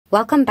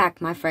Welcome back,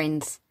 my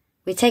friends.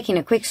 We're taking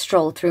a quick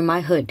stroll through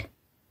my hood.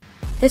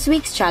 This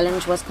week's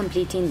challenge was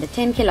completing the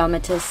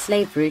 10-kilometer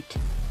slave route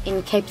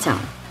in Cape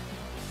Town.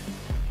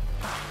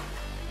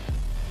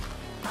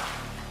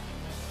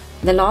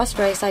 The last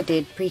race I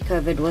did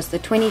pre-COVID was the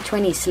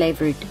 2020 slave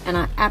route, and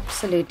I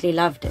absolutely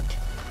loved it.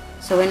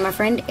 So when my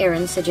friend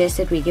Erin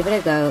suggested we give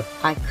it a go,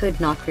 I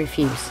could not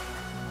refuse.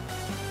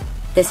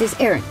 This is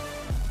Erin.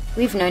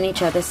 We've known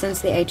each other since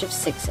the age of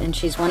 6, and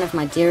she's one of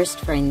my dearest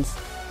friends.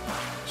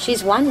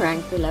 She's one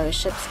rank below a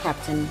ship's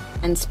captain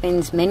and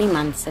spends many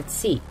months at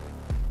sea.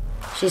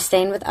 She's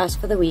staying with us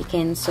for the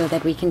weekend so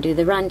that we can do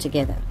the run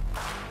together.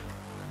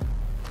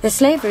 The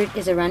slave route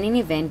is a running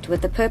event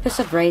with the purpose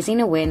of raising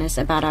awareness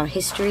about our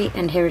history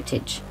and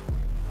heritage.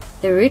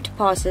 The route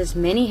passes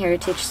many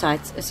heritage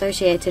sites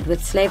associated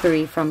with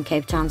slavery from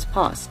Cape Town's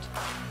past.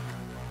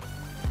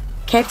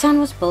 Cape Town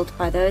was built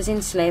by those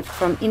enslaved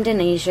from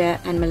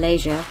Indonesia and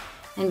Malaysia,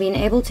 and being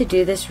able to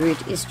do this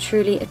route is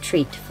truly a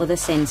treat for the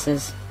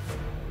senses.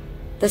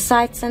 The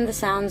sights and the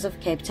sounds of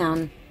Cape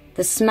Town,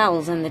 the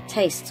smells and the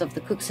tastes of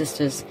the Cook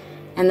Sisters,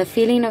 and the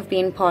feeling of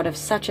being part of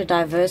such a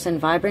diverse and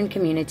vibrant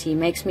community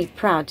makes me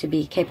proud to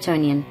be Cape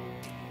Townian.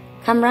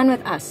 Come run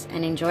with us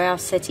and enjoy our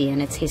city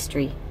and its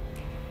history.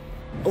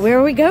 Where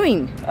are we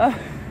going?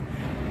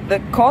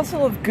 The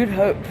Castle of Good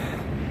Hope.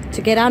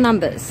 To get our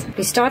numbers,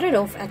 we started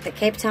off at the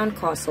Cape Town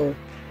Castle,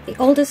 the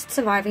oldest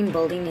surviving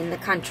building in the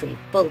country,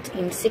 built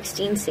in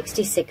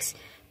 1666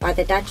 by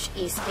the Dutch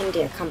East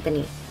India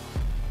Company.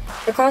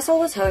 The castle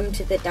was home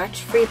to the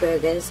Dutch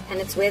freeburgers, and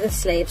it's where the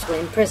slaves were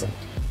imprisoned.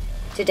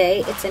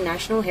 Today, it's a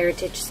National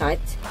Heritage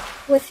Site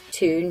with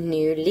 2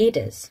 new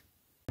leaders.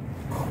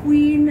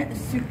 Queen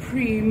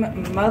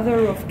Supreme,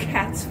 Mother of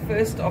Cats,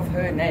 first of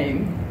her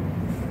name.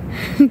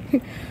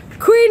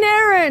 Queen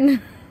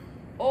Erin!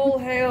 All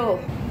hail!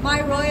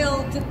 My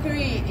royal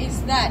decree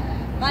is that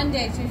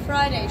Monday to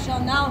Friday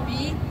shall now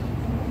be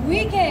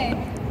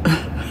weekend.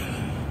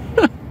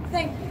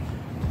 Thank you.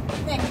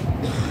 Thank you.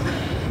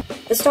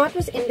 The start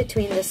was in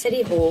between the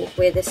city hall,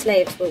 where the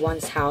slaves were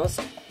once housed,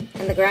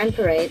 and the grand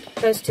parade,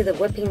 close to the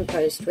whipping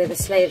post where the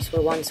slaves were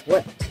once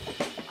whipped.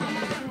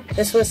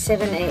 This was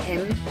 7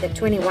 a.m., the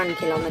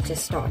 21-kilometer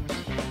start.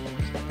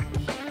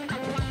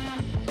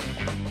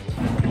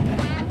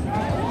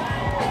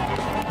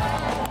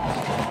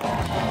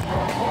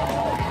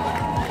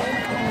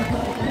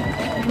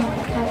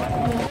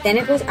 Then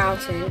it was our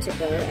turn to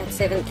go at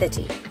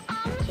 7:30.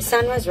 The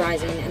sun was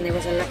rising and there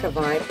was a lekker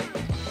vibe.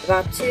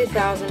 About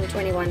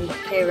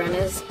 2,021k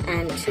runners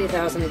and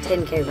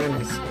 2,010k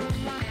runners.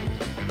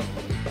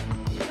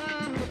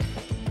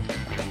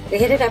 We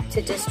headed up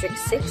to District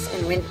 6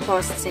 and went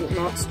past St.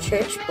 Mark's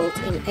Church, built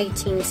in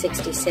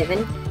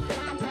 1867,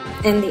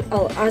 and the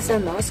Al-Azhar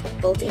Mosque,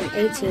 built in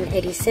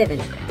 1887,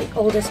 the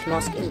oldest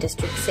mosque in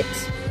District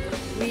 6.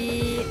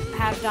 We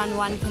have done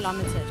 1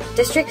 kilometer.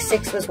 District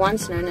 6 was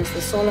once known as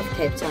the Soul of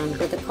Cape Town,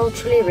 with a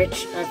culturally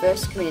rich,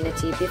 diverse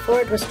community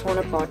before it was torn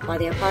apart by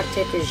the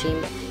apartheid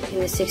regime in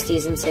the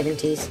 60s and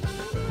 70s.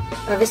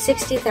 Over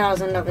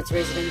 60,000 of its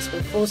residents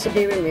were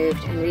forcibly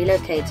removed and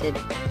relocated,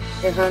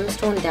 their homes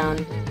torn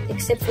down,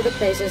 except for the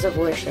places of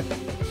worship,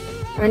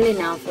 only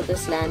now for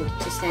this land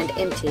to stand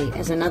empty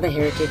as another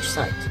heritage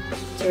site,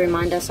 to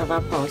remind us of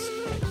our past.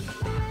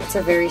 It's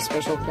a very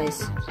special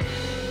place.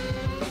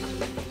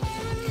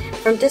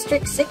 From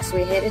District 6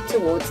 we headed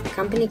towards the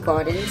Company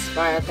Gardens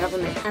via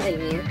Government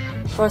Avenue,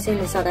 passing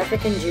the South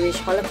African Jewish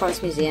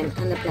Holocaust Museum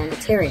and the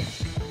Planetarium.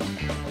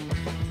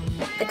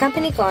 The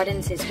Company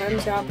Gardens is home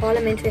to our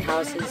parliamentary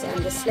houses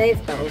and the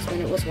slave bells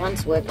when it was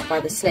once worked by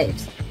the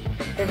slaves.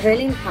 The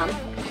hurling pump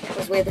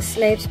was where the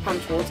slaves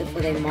pumped water for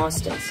their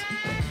masters.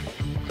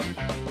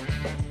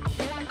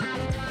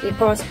 We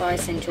passed by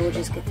St.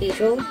 George's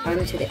Cathedral,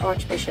 home to the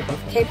Archbishop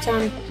of Cape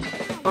Town.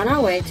 On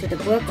our way to the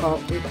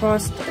Boerkaap, we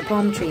passed the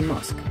Palm Tree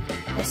Mosque,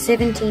 a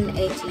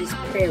 1780s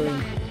prayer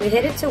room. We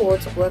headed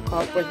towards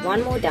Boerkaap with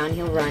one more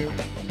downhill run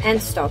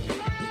and stop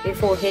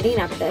before heading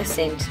up the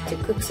ascent to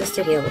Cook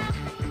Sister Hill.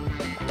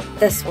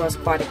 This was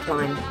quite a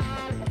climb.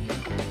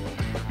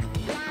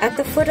 At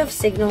the foot of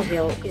Signal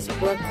Hill is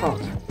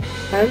Boerkaap,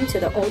 home to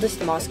the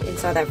oldest mosque in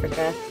South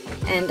Africa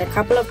and a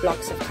couple of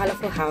blocks of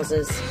colourful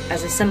houses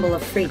as a symbol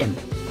of freedom.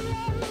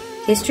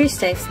 History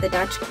states the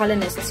Dutch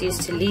colonists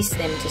used to lease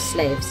them to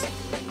slaves.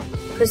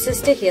 Cook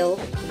Sister Hill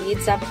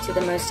leads up to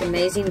the most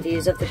amazing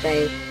views of the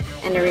bay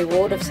and a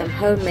reward of some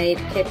homemade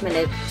Cape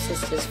Malay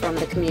sisters from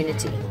the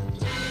community.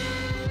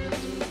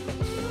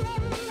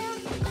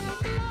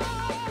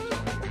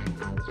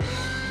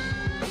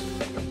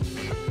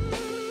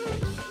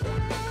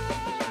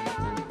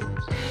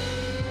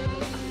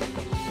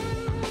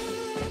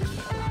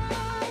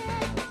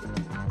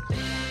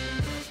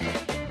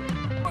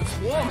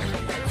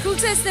 Cook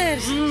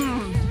Sisters.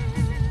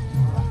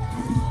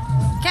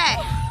 Okay,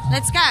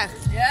 let's go.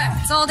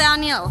 Yeah. It's all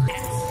downhill.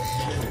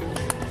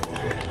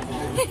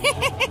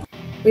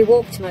 We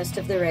walked most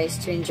of the race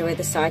to enjoy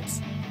the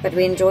sights, but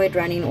we enjoyed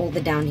running all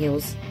the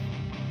downhills.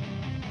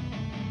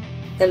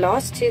 The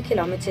last 2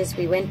 kilometers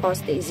we went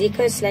past the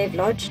Ezeco Slave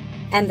Lodge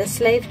and the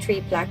slave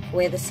tree plaque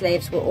where the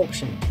slaves were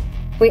auctioned.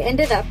 We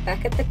ended up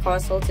back at the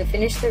castle to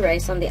finish the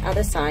race on the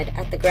other side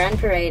at the Grand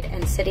Parade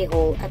and City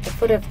Hall at the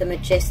foot of the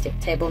majestic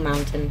Table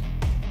Mountain.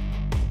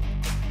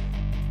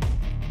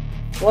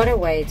 What a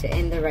way to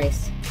end the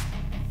race.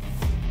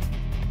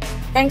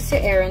 Thanks to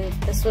Erin,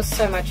 this was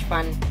so much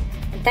fun,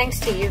 and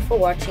thanks to you for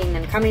watching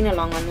and coming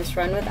along on this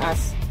run with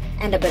us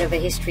and a bit of a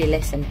history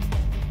lesson.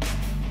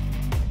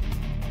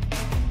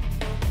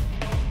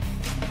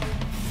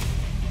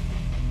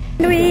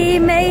 We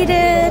made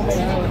it!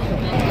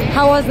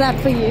 How was that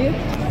for you?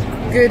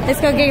 Good.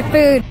 Let's go get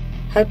food.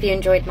 Hope you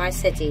enjoyed my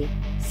city.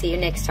 See you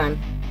next time.